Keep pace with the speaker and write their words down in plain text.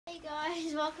Hey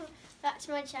guys, welcome back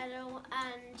to my channel,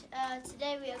 and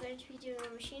today we are going to be doing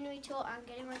a machinery tour and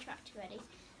getting my tractor ready.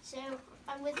 So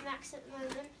I'm with Max at the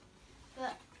moment,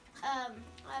 but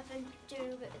I've been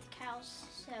doing a bit with the cows,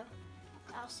 so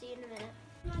I'll see you in a minute.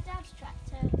 My dad's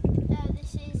tractor,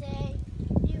 this is a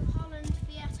New Holland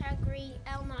Fiat Agri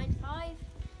L95,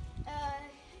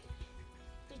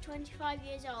 25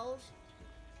 years old,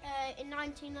 in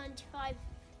 1995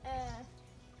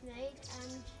 made,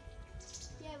 and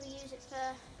yeah, we use it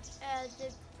for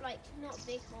not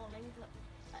big hauling, but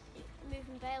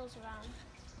moving bales around.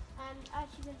 And as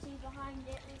you can see behind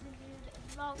it, we've been doing a bit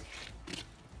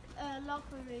of log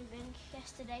removing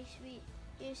yesterday. So we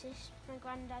use this from my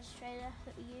granddad's trailer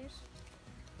that we use.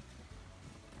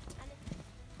 And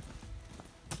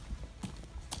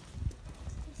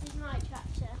this is my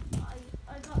tractor.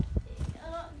 I got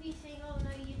a lot of you think, oh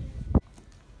no, you didn't.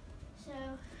 So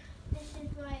this is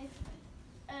my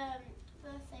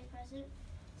birthday present.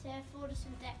 So Ford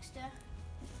and Dexter,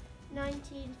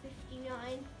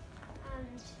 1959,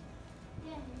 and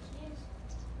yeah, here she is.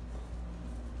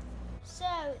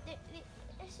 So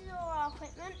this is all our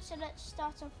equipment. So let's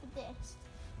start off with this.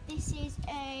 This is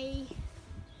I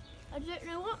don't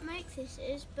know what make this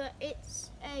is, but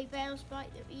it's a bales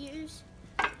bike that we use.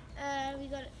 We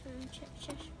got it from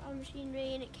Cheshire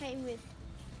Machinery, and it came with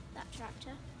that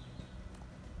tractor.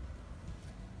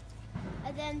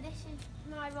 And then this is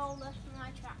my roller for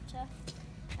my tractor.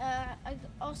 I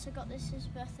also got this as a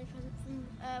birthday present from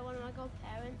one of my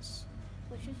godparents,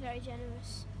 which was very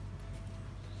generous.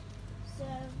 So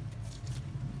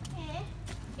here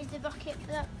is the bucket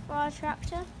for our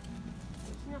tractor.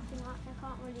 It's nothing like, I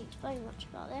can't really explain much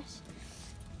about this.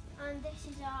 And this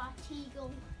is our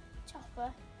Teagle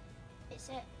chopper. It's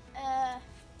a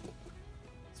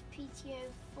it's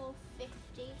PTO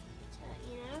 450,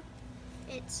 you know.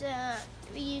 It's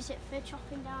we use it for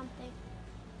chopping down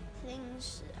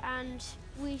things and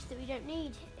weeds that we don't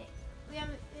need. We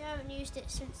haven't used it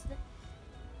since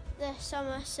the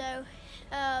summer, so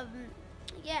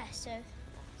yeah. So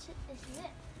that's it. This is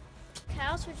it.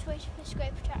 Cows, which waiting for a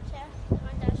scraper tractor that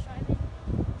my dad's driving.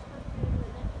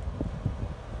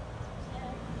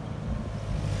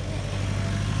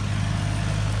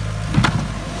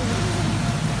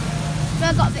 So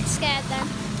I got a bit scared then.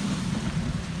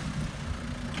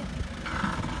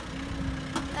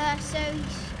 So he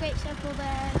scrapes up all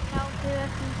the cow poo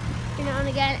from now and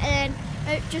again, and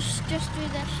then just through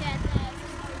the shed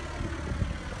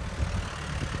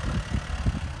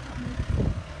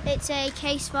there. It's a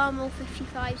Case Farmall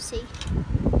 55C,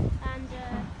 and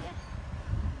yeah,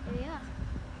 here we are.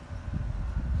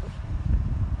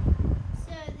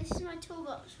 So this is my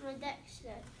toolbox for my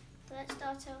Dexter. So let's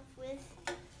start off with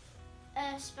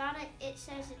a spanner. It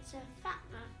says it's a Fat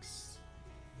Max.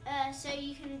 So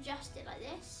you can adjust it like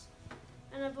this,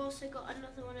 and I've also got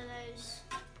another one of those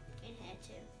in here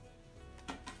too.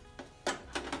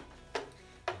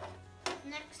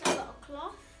 Next I've got a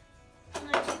cloth, and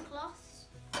those are cloths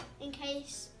in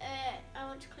case I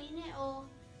want to clean it or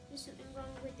there's something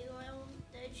wrong with the oil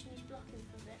that just needs blocking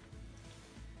for a bit.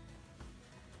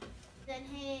 Then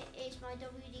here is my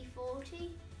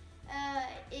WD-40.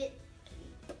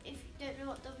 If you don't know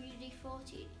what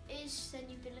WD-40 is, then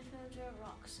you've been living under a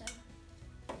rock. So,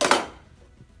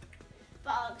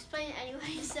 but I'll explain it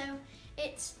anyway. So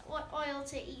it's what oil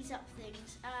to ease up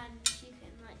things, and you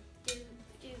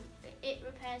can it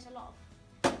repairs a lot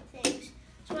of things.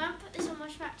 So I haven't put this on my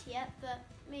tractor yet, but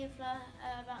me and Fleur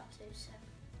are about to. So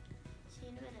see you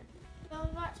in a minute. So I'm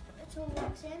about to put the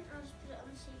toolbox in. I'll just put it on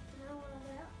the seat for now while I do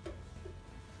that.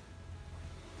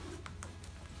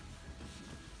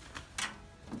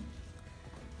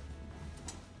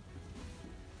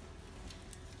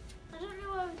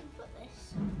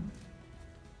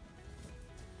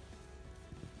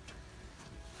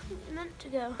 Meant to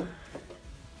go.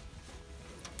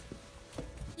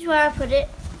 This is where I put it.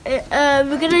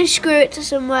 We're going to screw it to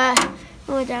somewhere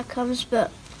when my dad comes,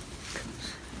 but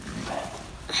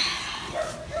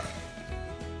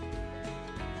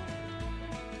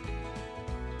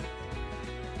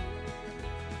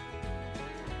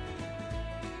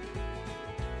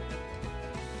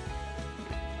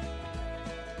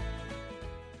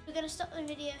we're going to stop the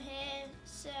video here.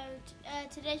 So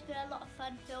today's been a lot of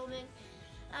fun filming.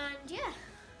 And yeah,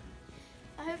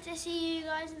 I hope to see you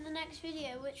guys in the next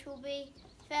video, which will be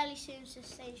fairly soon, so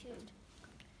stay tuned.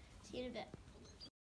 See you in a bit.